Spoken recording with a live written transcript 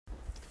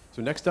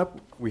So next up,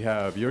 we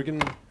have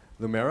Juergen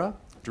Lumera,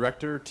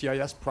 Director,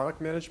 TIS Product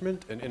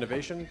Management and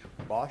Innovation,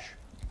 Bosch,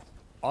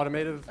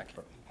 Automotive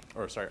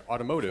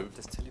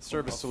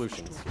Service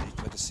Solutions.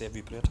 Weil das sehr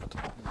vibriert hat.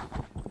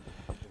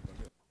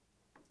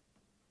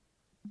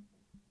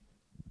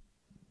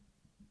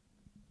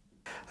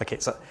 Okay,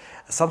 so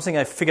something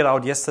I figured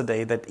out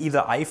yesterday that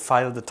either I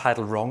filed the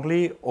title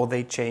wrongly or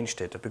they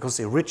changed it, because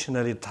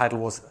originally the title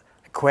was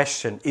a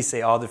question, is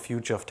AR the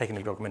future of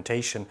technical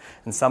documentation?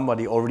 And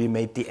somebody already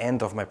made the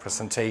end of my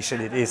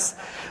presentation, it is.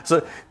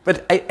 So,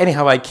 but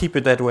anyhow, I keep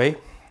it that way.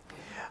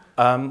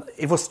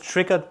 It was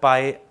triggered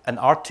by an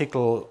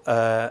article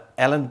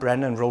Alan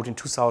Brennan wrote in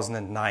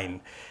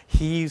 2009.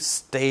 He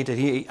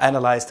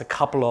analyzed a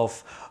couple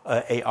of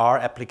AR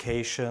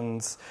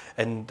applications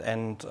and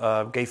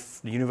gave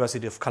the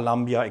University of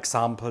Columbia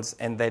examples,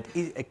 and that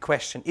a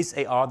question, is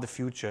AR the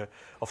future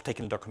of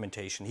technical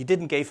documentation? He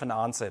didn't give an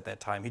answer at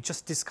that time. He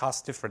just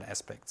discussed different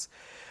aspects.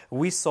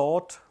 We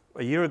thought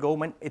a year ago,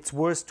 man, it's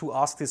worth to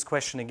ask this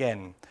question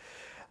again.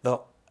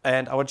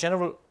 And our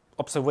general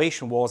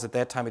observation was at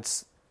that time,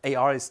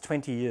 AR is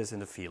 20 years in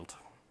the field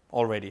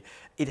already.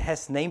 It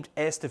has named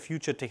as the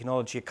future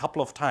technology a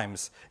couple of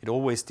times. It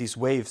always these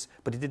waves,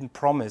 but it didn't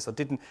promise or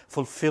didn't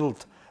fulfill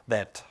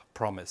that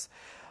promise.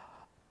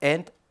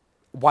 And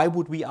why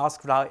would we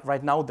ask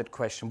right now that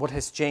question? What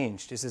has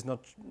changed? This is not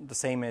the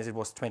same as it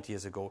was 20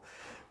 years ago.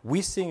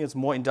 We think it's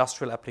more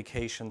industrial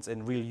applications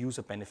and real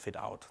user benefit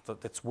out. So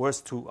that's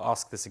worth to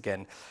ask this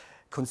again.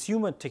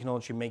 Consumer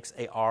technology makes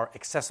AR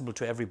accessible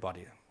to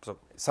everybody. So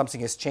something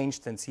has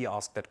changed since he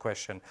asked that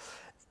question.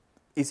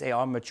 Is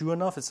AR mature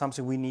enough? It's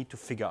something we need to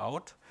figure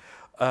out.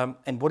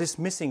 And what is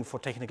missing for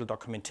technical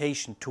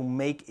documentation to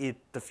make it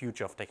the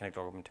future of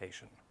technical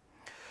documentation?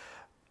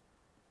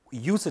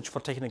 Usage for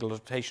technical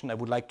documentation, I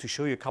would like to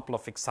show you a couple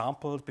of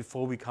examples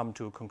before we come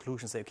to a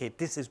conclusion. Say, okay,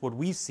 this is what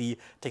we see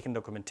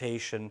technical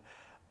documentation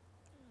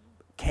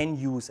can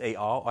use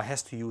AR or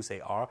has to use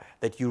AR,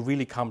 that you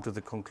really come to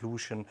the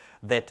conclusion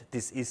that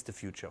this is the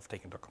future of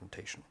technical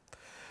documentation.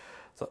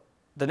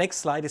 The next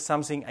slide is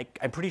something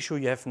I'm pretty sure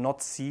you have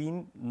not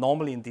seen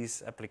normally in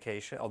this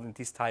application or in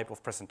this type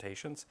of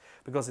presentations,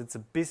 because it's a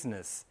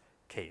business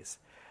case.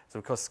 So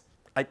because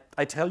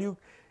I tell you,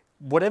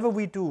 whatever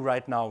we do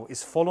right now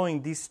is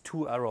following these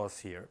two arrows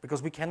here,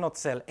 because we cannot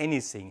sell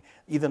anything,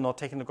 either not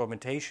technical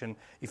documentation,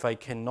 if I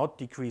cannot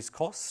decrease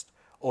cost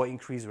or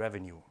increase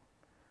revenue.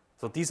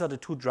 So these are the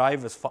two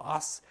drivers for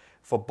us,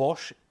 for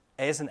Bosch,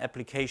 as an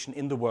application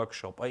in the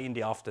workshop or in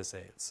the after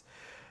sales.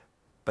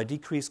 By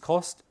decreased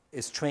cost,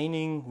 is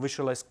training,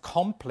 visualize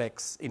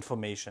complex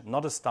information,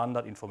 not a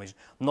standard information,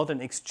 not an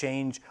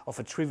exchange of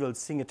a trivial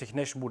thing. A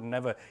technician would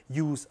never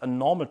use a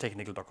normal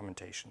technical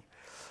documentation.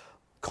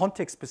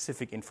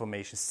 Context-specific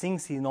information,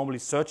 things he's normally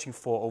searching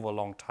for over a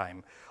long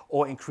time,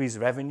 or increase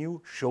revenue,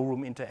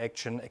 showroom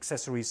interaction,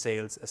 accessory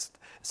sales,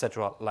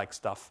 etc. like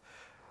stuff.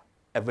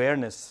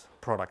 Awareness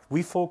product.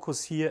 We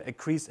focus here,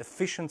 increase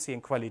efficiency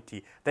and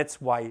quality. That's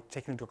why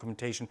technical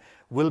documentation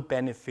will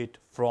benefit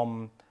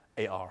from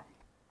AR.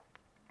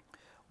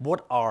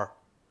 What are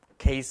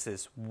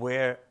cases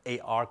where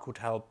AR could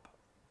help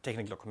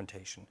technical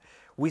documentation?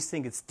 We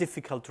think it's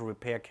difficult to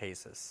repair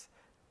cases.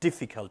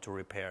 Difficult to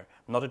repair,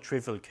 not a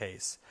trivial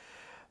case.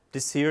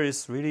 This here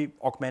is really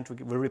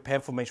Augmented will repair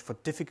information for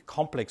difficult,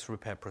 complex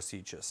repair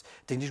procedures.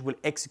 Technician will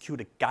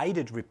execute a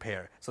guided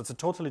repair. So it's a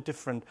totally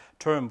different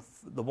term.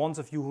 The ones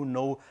of you who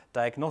know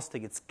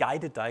diagnostic, it's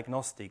guided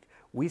diagnostic.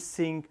 We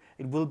think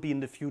it will be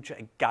in the future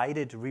a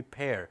guided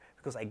repair,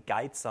 because I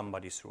guide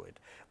somebody through it.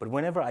 But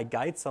whenever I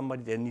guide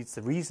somebody, there needs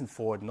a reason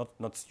for it,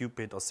 not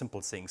stupid or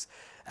simple things.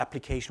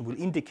 Application will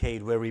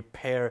indicate where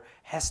repair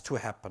has to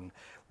happen,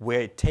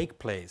 where it takes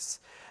place.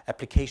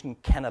 Application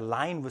can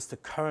align with the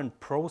current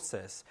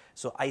process.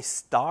 So I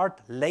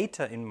start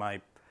later in my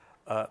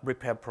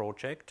repair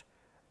project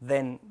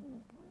than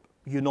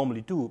you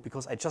normally do,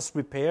 because I just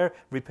repair.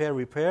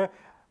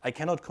 I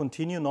cannot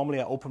continue. Normally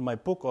I open my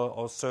book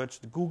or search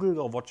Google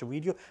or watch a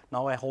video.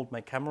 Now I hold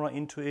my camera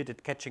into it. It's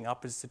catching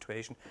up with the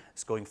situation.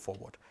 It's going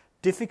forward.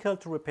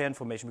 Difficult to repair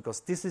information, because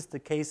this is the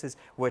cases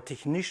where a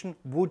technician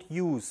would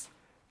use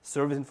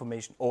service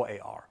information or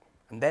AR.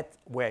 And that's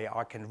where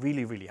AR can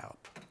really, really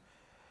help.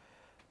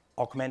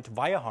 Augmented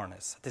wire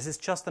harness. This is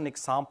just an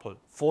example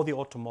for the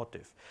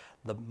automotive.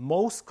 The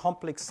most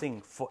complex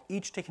thing for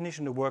each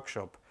technician in the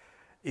workshop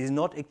is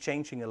not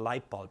exchanging a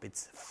light bulb.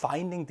 It's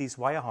finding this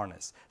wire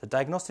harness. The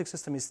diagnostic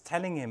system is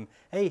telling him,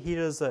 hey,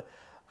 here's a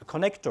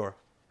connector.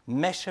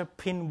 Measure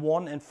pin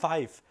 1 and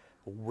 5.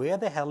 Where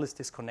the hell is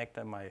this connector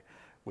in my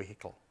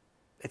vehicle?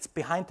 It's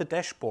behind the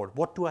dashboard.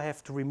 What do I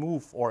have to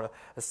remove? Or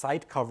a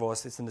side cover, or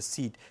it's in the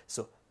seat.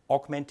 So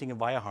augmenting a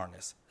wire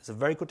harness is a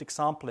very good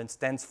example and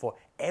stands for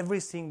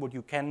everything what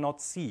you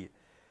cannot see.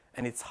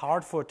 And it's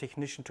hard for a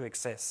technician to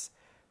access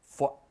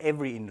for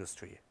every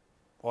industry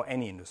or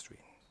any industry.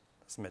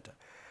 Doesn't matter.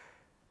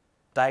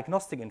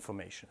 Diagnostic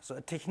information. So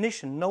a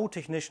technician, no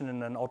technician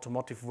in an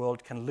automotive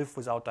world can live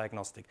without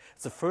diagnostic.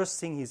 It's the first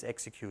thing he's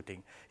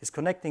executing. He's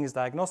connecting his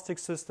diagnostic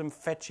system,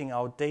 fetching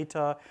out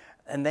data,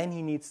 and then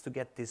he needs to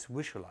get this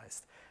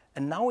visualized.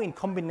 And now in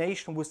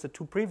combination with the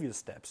two previous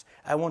steps,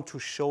 I want to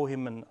show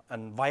him a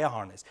wire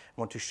harness.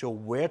 I want to show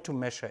where to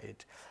measure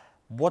it,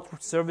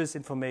 what service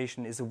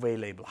information is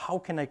available, how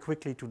can I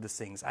quickly do the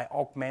things. I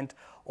augment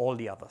all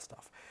the other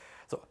stuff.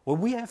 So what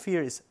we have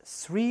here is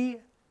 3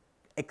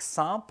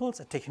 examples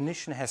a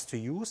technician has to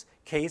use,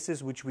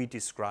 cases which we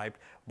described.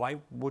 Why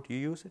would you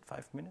use it?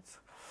 5 minutes?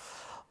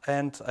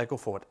 And I go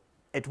forward.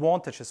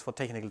 Advantages for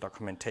technical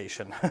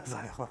documentation.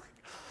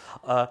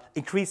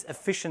 Increase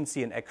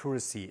efficiency and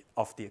accuracy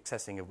of the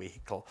accessing a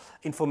vehicle.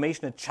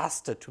 Information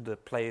adjusted to the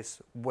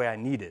place where I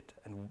need it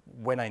and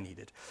when I need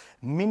it.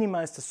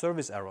 Minimize the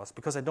service errors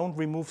because I don't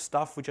remove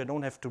stuff which I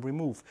don't have to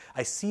remove.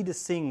 I see the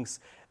things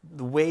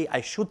the way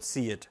I should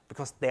see it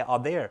because they are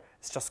there.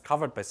 It's just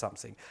covered by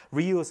something.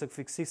 Reuse of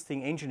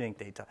existing engineering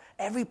data.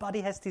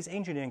 Everybody has this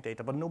engineering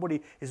data, but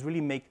nobody is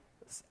really make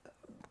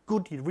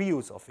good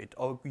reuse of it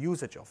or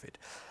usage of it.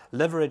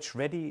 Leverage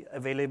ready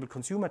available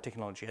consumer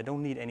technology. I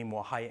don't need any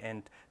more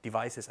high-end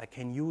devices. I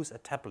can use a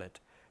tablet.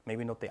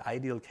 Maybe not the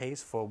ideal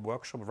case for a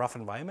workshop, rough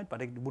environment,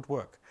 but it would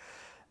work.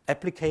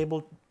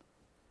 Applicable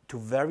to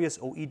various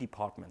OE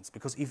departments,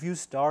 because if you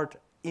start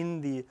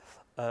in the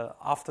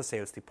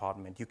after-sales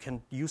department, you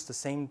can use the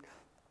same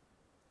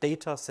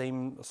data,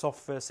 same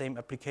software, same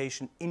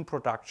application in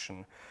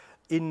production,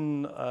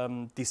 in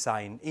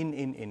design,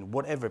 in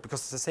whatever, because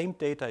it's the same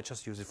data, I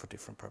just use it for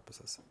different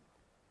purposes.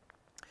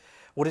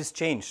 What has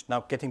changed?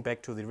 Now, getting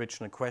back to the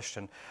original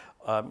question,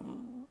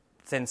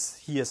 since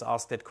he has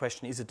asked that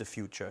question, is it the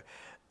future?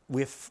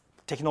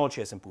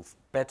 Technology has improved,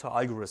 better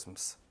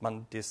algorithms.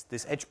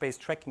 This edge-based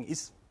tracking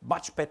is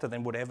much better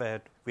than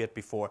whatever we had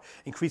before.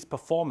 Increased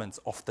performance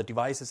of the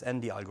devices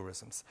and the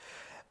algorithms.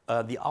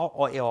 The AR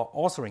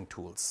authoring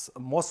tools,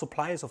 more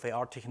suppliers of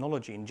AR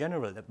technology in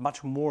general, that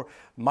much more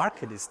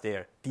market is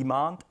there,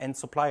 demand and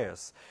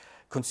suppliers.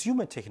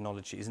 Consumer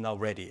technology is now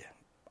ready.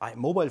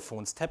 Mobile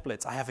phones,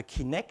 tablets, I have a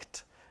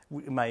Kinect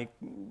in my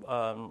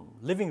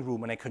living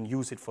room and I can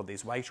use it for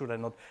this. Why should I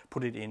not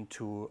put it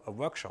into a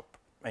workshop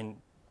and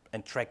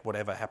track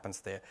whatever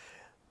happens there?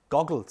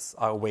 Goggles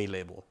are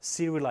available,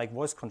 Siri-like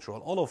voice control.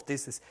 All of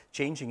this is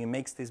changing and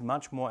makes this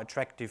much more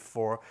attractive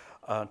for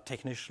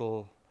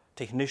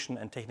technician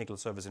and technical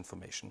service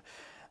information.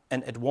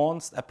 And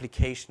advanced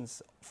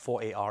applications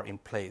for AR in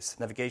place.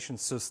 Navigation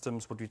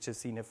systems, what we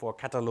just seen here for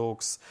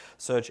catalogs,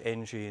 search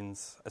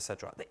engines,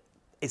 etc.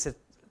 It's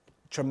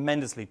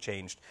tremendously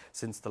changed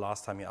since the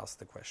last time you asked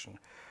the question.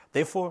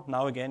 Therefore,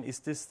 now again, is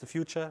this the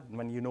future?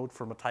 When you note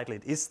from a title,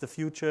 it is the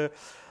future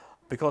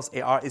because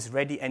AR is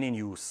ready and in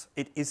use.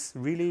 It is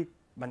really,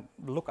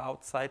 look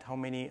outside how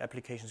many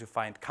applications you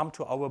find. Come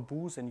to our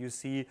booth and you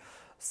see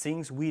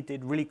things we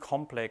did, really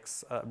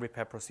complex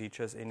repair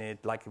procedures in it,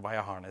 like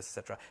wire harness,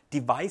 etc.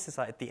 Devices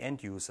are at the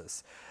end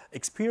users.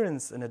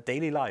 Experience in a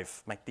daily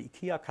life, like the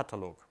IKEA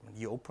catalog. When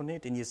you open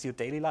it and you see your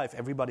daily life,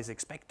 everybody's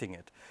expecting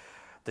it.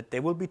 That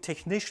there will be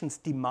technicians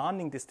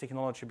demanding this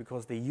technology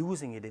because they're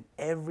using it in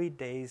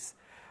everyday's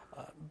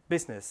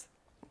business.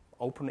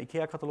 Open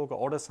IKEA catalog or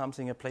order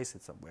something and place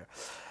it somewhere.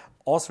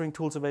 Authoring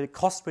tools available,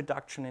 cost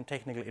reduction in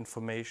technical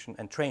information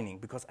and training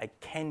because I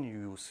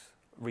can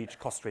reach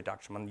cost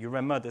reduction. And you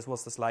remember this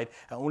was the slide,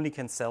 I only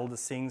can sell the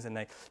things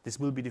and this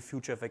will be the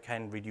future if I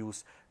can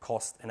reduce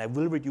cost. And I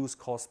will reduce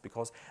cost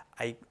because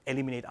I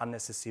eliminate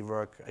unnecessary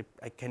work.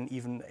 I can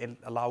even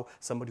allow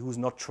somebody who's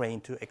not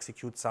trained to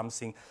execute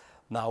something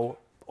now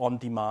on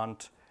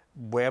demand,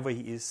 wherever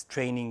he is,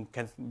 training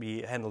can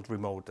be handled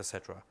remote,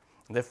 etc.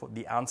 And therefore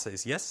the answer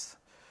is yes.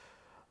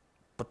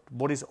 But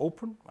what is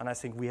open, and I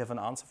think we have an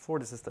answer for,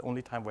 this is the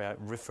only time where I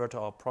refer to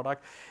our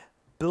product,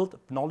 build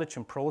knowledge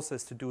and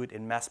process to do it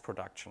in mass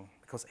production.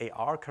 Because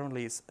AR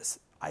currently is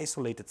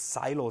isolated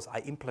silos. I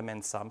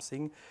implement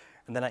something,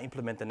 and then I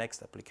implement the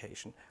next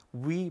application.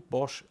 We,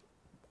 Bosch,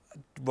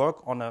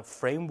 work on a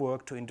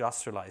framework to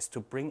industrialize, to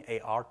bring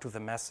AR to the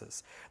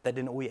masses, that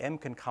an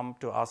OEM can come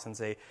to us and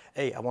say,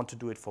 hey, I want to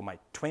do it for my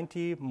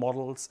 20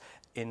 models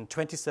in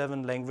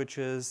 27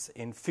 languages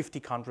in 50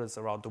 countries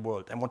around the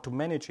world. I want to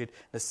manage it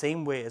the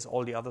same way as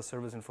all the other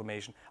service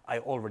information I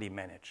already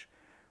manage.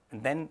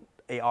 And then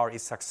AR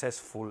is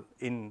successful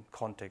in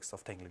context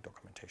of technical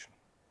documentation.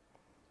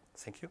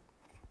 Thank you.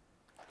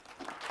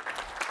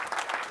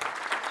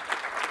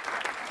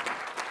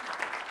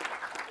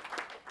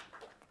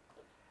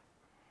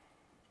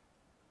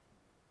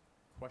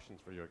 Questions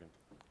for Juergen?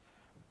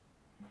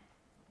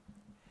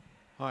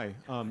 Hi,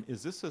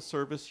 is this a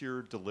service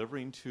you're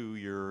delivering to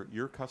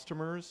your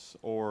customers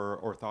or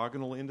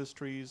orthogonal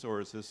industries,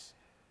 or is this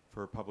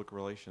for public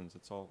relations?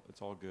 It's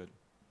all good.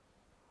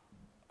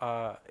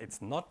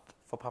 It's not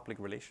for public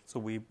relations. So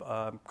we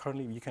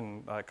currently, you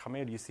can come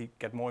here,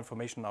 get more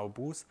information on our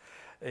booth.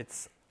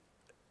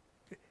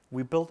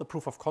 We built a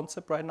proof of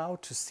concept right now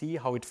to see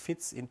how it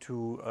fits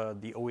into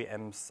the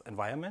OEM's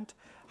environment,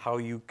 how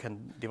you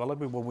can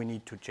develop it, what we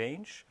need to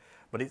change.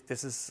 But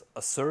this is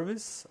a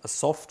service, a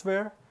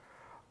software,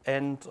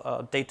 and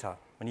data.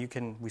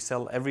 And we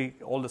sell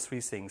all the 3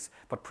 things.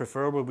 But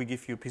preferably, we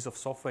give you a piece of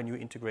software and you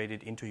integrate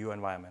it into your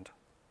environment.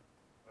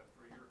 But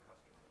for your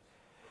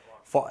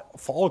customers?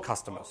 For all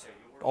customers. Okay,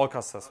 you All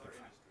customers.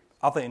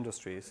 Other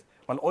industries.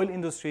 Well, oil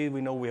industry,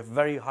 we know we have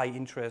very high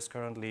interest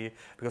currently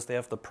because they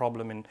have the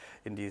problem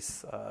in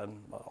these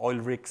oil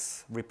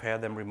rigs, repair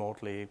them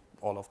remotely,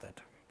 all of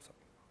that. So.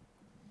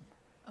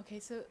 Okay,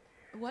 so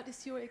what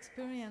is your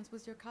experience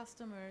with your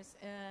customers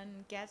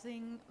in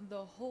getting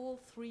the whole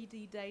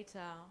 3D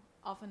data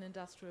of an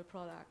industrial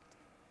product?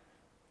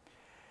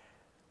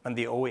 And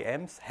the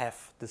OEMs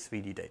have the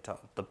 3D data.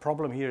 The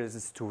problem here is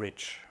it's too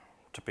rich,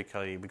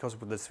 typically, because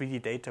with the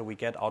 3D data we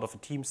get out of a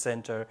team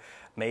center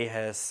may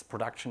has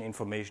production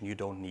information you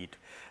don't need.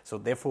 So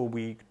therefore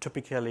we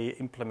typically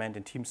implement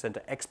in team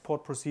center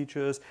export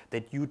procedures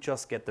that you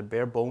just get the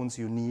bare bones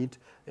you need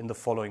in the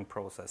following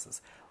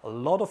processes. A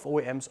lot of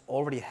OEMs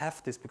already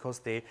have this because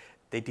they're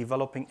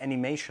developing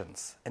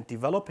animations. And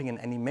developing an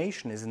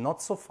animation is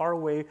not so far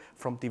away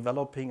from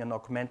developing an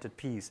augmented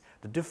piece.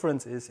 The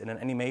difference is in an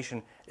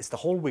animation is the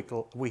whole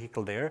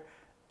vehicle there.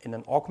 In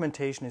an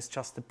augmentation is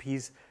just the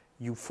piece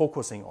you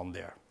focusing on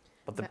there,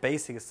 but the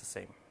basic is the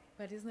same.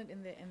 But isn't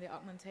it in the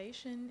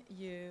augmentation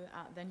you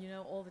then you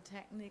know all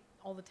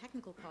the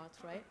technical parts,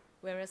 right?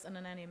 Whereas in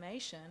an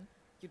animation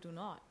you do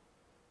not.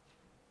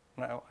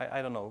 No,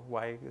 I don't know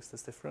why is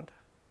this different.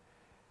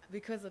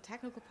 Because the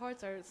technical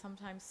parts are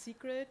sometimes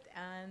secret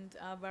and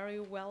very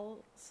well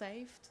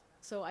saved.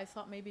 So I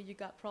thought maybe you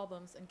got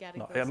problems in getting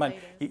those data.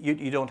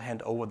 You don't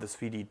hand over the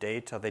 3D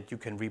data that you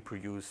can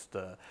reproduce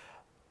the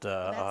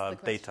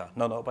data.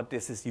 No, but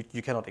this is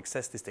you cannot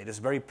access this data. It's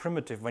very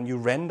primitive. When you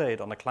render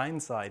it on a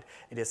client side,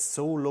 it is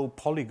so low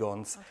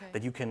polygons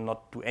that you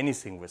cannot do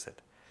anything with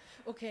it.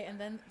 Okay, and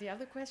then the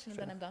other question, and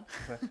then I'm done.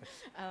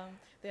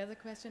 The other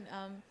question,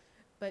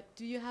 but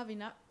do you have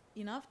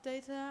enough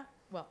data?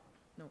 Well,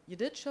 no, you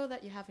did show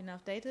that you have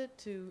enough data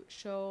to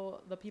show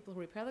the people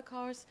who repair the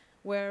cars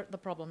where the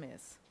problem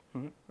is,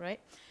 right?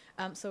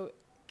 So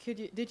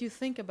did you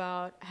think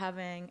about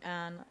having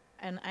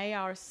an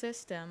AR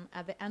system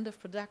at the end of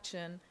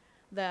production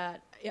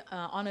that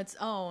on its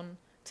own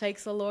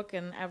takes a look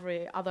in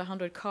every other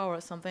 100 car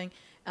or something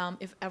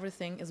if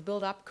everything is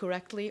built up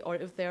correctly or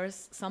if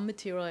there's some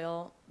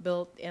material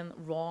built in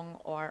wrong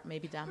or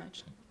maybe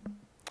damaged?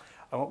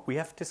 We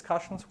have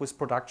discussions with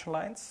production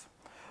lines,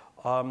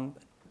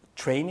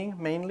 training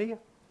mainly,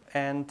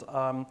 and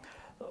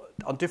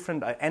on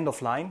different end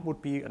of line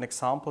would be an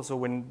example. So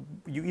when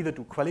you either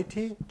do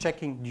quality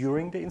checking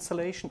during the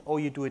installation or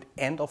you do it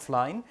end of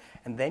line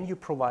and then you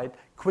provide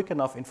quick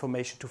enough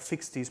information to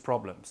fix these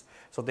problems.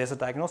 So there's a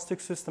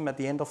diagnostic system at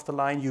the end of the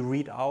line, you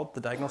read out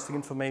the diagnostic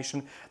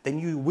information, then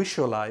you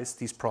visualize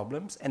these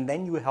problems and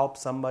then you help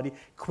somebody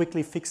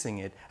quickly fixing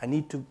it.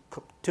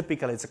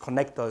 Typically it's a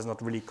connector is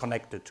not really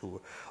connected to,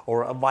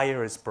 or a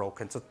wire is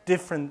broken. So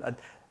a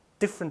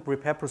different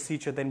repair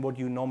procedure than what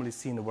you normally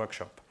see in the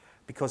workshop.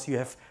 Because you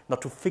have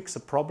not to fix a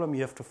problem,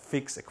 you have to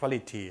fix a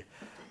quality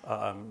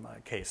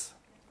case.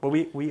 But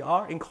we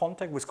are in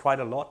contact with quite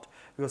a lot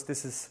because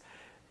this is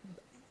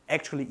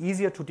actually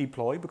easier to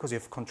deploy because you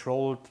have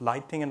controlled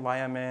lighting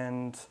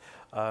environment,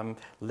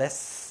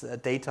 less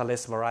data,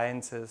 less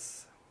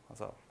variances.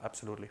 So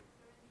absolutely.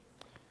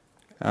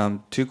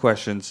 Two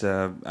questions.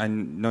 I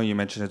know you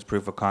mentioned it's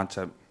proof of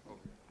concept.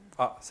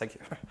 Thank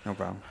you. No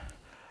problem.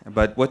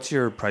 But what's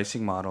your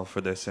pricing model for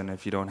this? And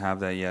if you don't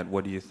have that yet,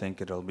 what do you think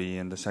it'll be?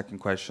 And the second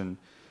question,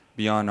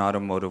 beyond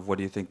automotive, what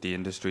do you think the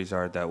industries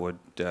are that would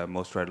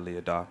most readily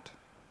adopt?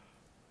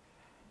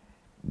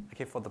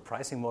 Okay, for the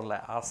pricing model,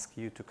 I ask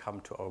you to come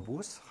to our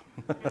booth.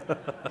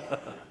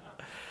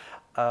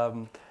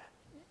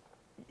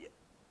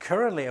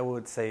 Currently, I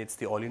would say it's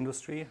the oil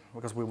industry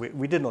because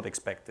we did not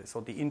expect this.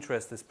 So the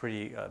interest is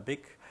pretty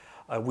big.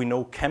 We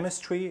know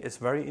chemistry is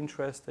very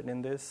interested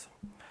in this.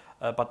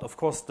 But of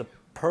course, the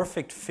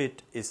perfect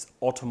fit is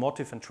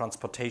automotive and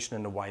transportation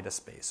in a wider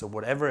space. So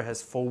whatever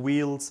has 4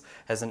 wheels,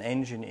 has an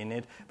engine in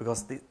it,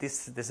 because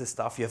this is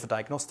stuff, you have a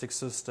diagnostic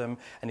system,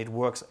 and it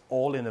works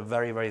all in a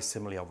very, very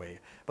similar way.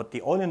 But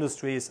the oil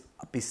industry is,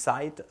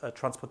 beside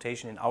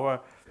transportation, in our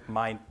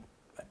mind,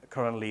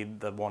 currently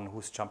the one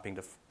who's jumping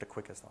the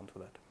quickest onto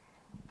that.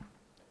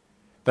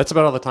 That's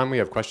about all the time we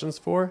have questions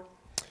for.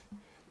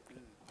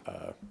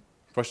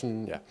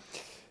 Question, yeah.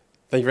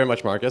 Thank you very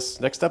much, Marcus.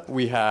 Next up,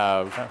 we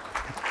have